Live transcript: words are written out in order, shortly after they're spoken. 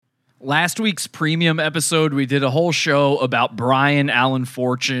Last week's premium episode, we did a whole show about Brian Allen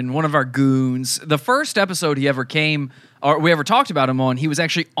Fortune, one of our goons. The first episode he ever came, or we ever talked about him on, he was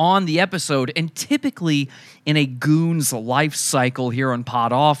actually on the episode. And typically in a goon's life cycle here on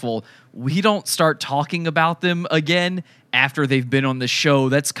Pod Awful, we don't start talking about them again after they've been on the show.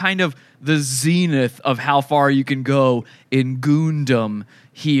 That's kind of the zenith of how far you can go in goondom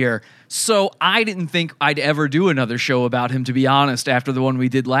here. So I didn't think I'd ever do another show about him, to be honest, after the one we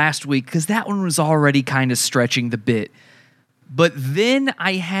did last week, because that one was already kind of stretching the bit. But then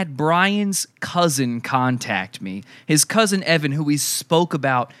I had Brian's cousin contact me, his cousin Evan, who we spoke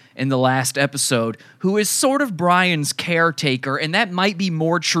about in the last episode, who is sort of Brian's caretaker, and that might be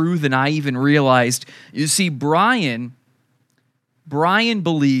more true than I even realized. You see, Brian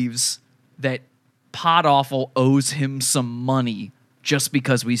believes that Pod Awful owes him some money just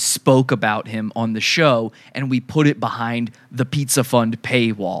because we spoke about him on the show and we put it behind the Pizza Fund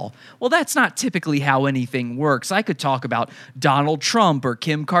paywall. Well, that's not typically how anything works. I could talk about Donald Trump or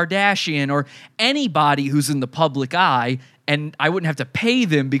Kim Kardashian or anybody who's in the public eye, and I wouldn't have to pay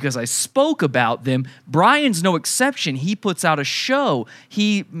them because I spoke about them. Brian's no exception. He puts out a show.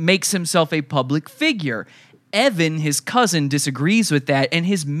 He makes himself a public figure. Evan, his cousin, disagrees with that, and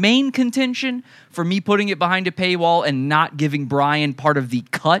his main contention for me putting it behind a paywall and not giving Brian part of the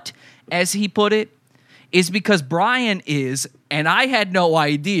cut, as he put it, is because Brian is, and I had no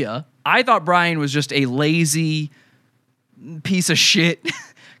idea, I thought Brian was just a lazy piece of shit,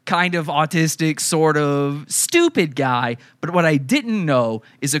 kind of autistic, sort of stupid guy, but what I didn't know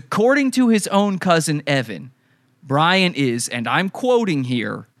is, according to his own cousin Evan, Brian is, and I'm quoting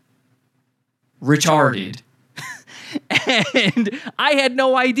here, retarded. And I had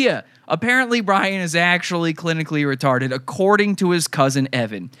no idea. Apparently, Brian is actually clinically retarded, according to his cousin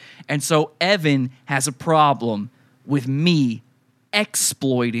Evan. And so Evan has a problem with me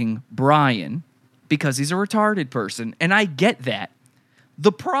exploiting Brian because he's a retarded person. And I get that.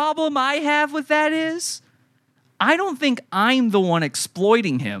 The problem I have with that is, I don't think I'm the one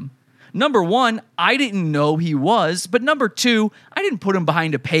exploiting him. Number one, I didn't know he was, but number two, I didn't put him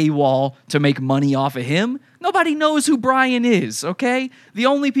behind a paywall to make money off of him. Nobody knows who Brian is, okay? The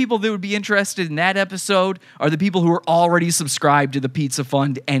only people that would be interested in that episode are the people who are already subscribed to the Pizza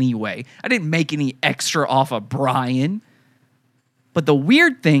Fund anyway. I didn't make any extra off of Brian. But the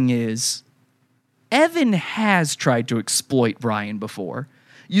weird thing is, Evan has tried to exploit Brian before.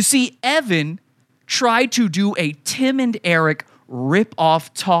 You see, Evan tried to do a Tim and Eric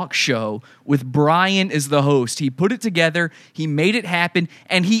rip-off talk show with Brian as the host. He put it together, he made it happen,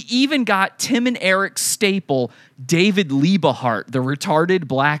 and he even got Tim and Eric's staple, David Liebehart, the retarded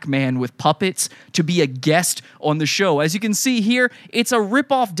black man with puppets, to be a guest on the show. As you can see here, it's a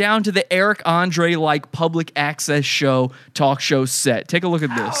rip-off down to the Eric Andre-like public access show, talk show set. Take a look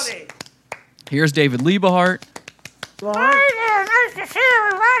at this. Howdy. Here's David Liebehart. Hi there, nice to see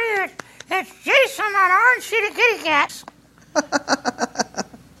everybody. It's Jason on Orange Sheet of Kitty Cats. Meow,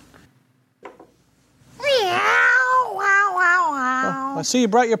 wow, wow, wow. I see you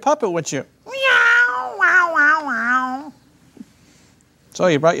brought your puppet with you. Meow, wow, wow, wow. So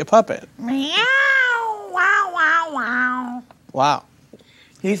you brought your puppet. Meow, wow, wow, wow. Wow.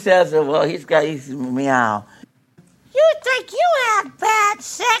 He says, well, he's meow. You think you have bad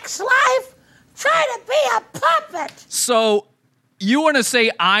sex life? Try to be a puppet. So you want to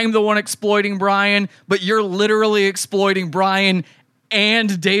say I'm the one exploiting Brian, but you're literally exploiting Brian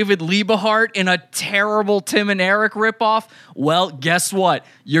and David Liebehart in a terrible Tim and Eric ripoff? Well, guess what?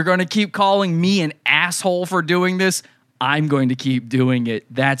 You're going to keep calling me an asshole for doing this. I'm going to keep doing it.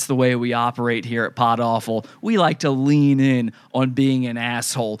 That's the way we operate here at Pod Awful. We like to lean in on being an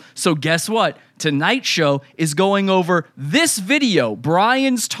asshole. So guess what? Tonight's show is going over this video,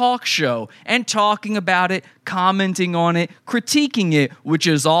 Brian's talk show, and talking about it, commenting on it, critiquing it, which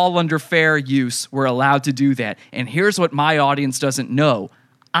is all under fair use. We're allowed to do that. And here's what my audience doesn't know.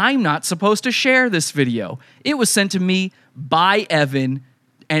 I'm not supposed to share this video. It was sent to me by Evan,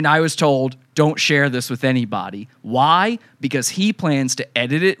 and I was told, don't share this with anybody. Why? Because he plans to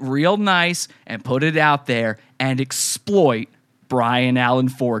edit it real nice and put it out there and exploit Brian Allen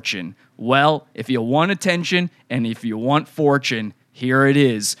Fortune. Well, if you want attention and if you want fortune, here it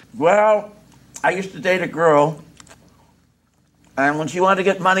is. Well, I used to date a girl, and when she wanted to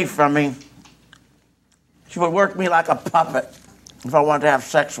get money from me, she would work me like a puppet if I wanted to have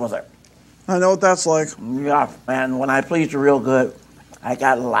sex with her. I know what that's like. Yeah, and when I pleased her real good, I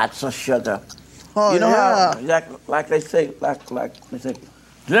got lots of sugar. Oh, you know yeah. how, like they say, like they say,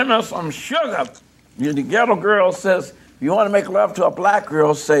 give me some sugar. The ghetto girl says, if you want to make love to a black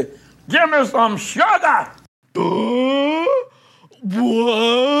girl, say, give me some sugar.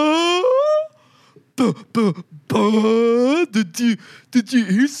 What? Did you,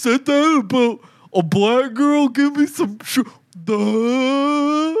 he said that about a black girl? Give me some,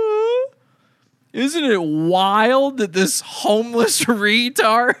 Isn't it wild that this homeless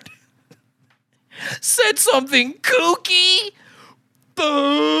retard said something kooky?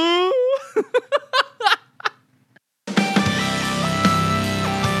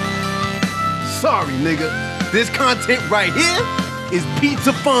 Sorry, nigga. This content right here is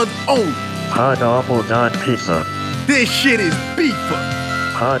Pizza Fun's own. Pineapple dot pizza. This shit is beefer.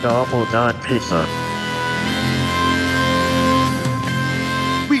 Pineapple dot pizza.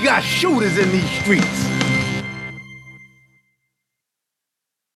 We got shooters in these streets.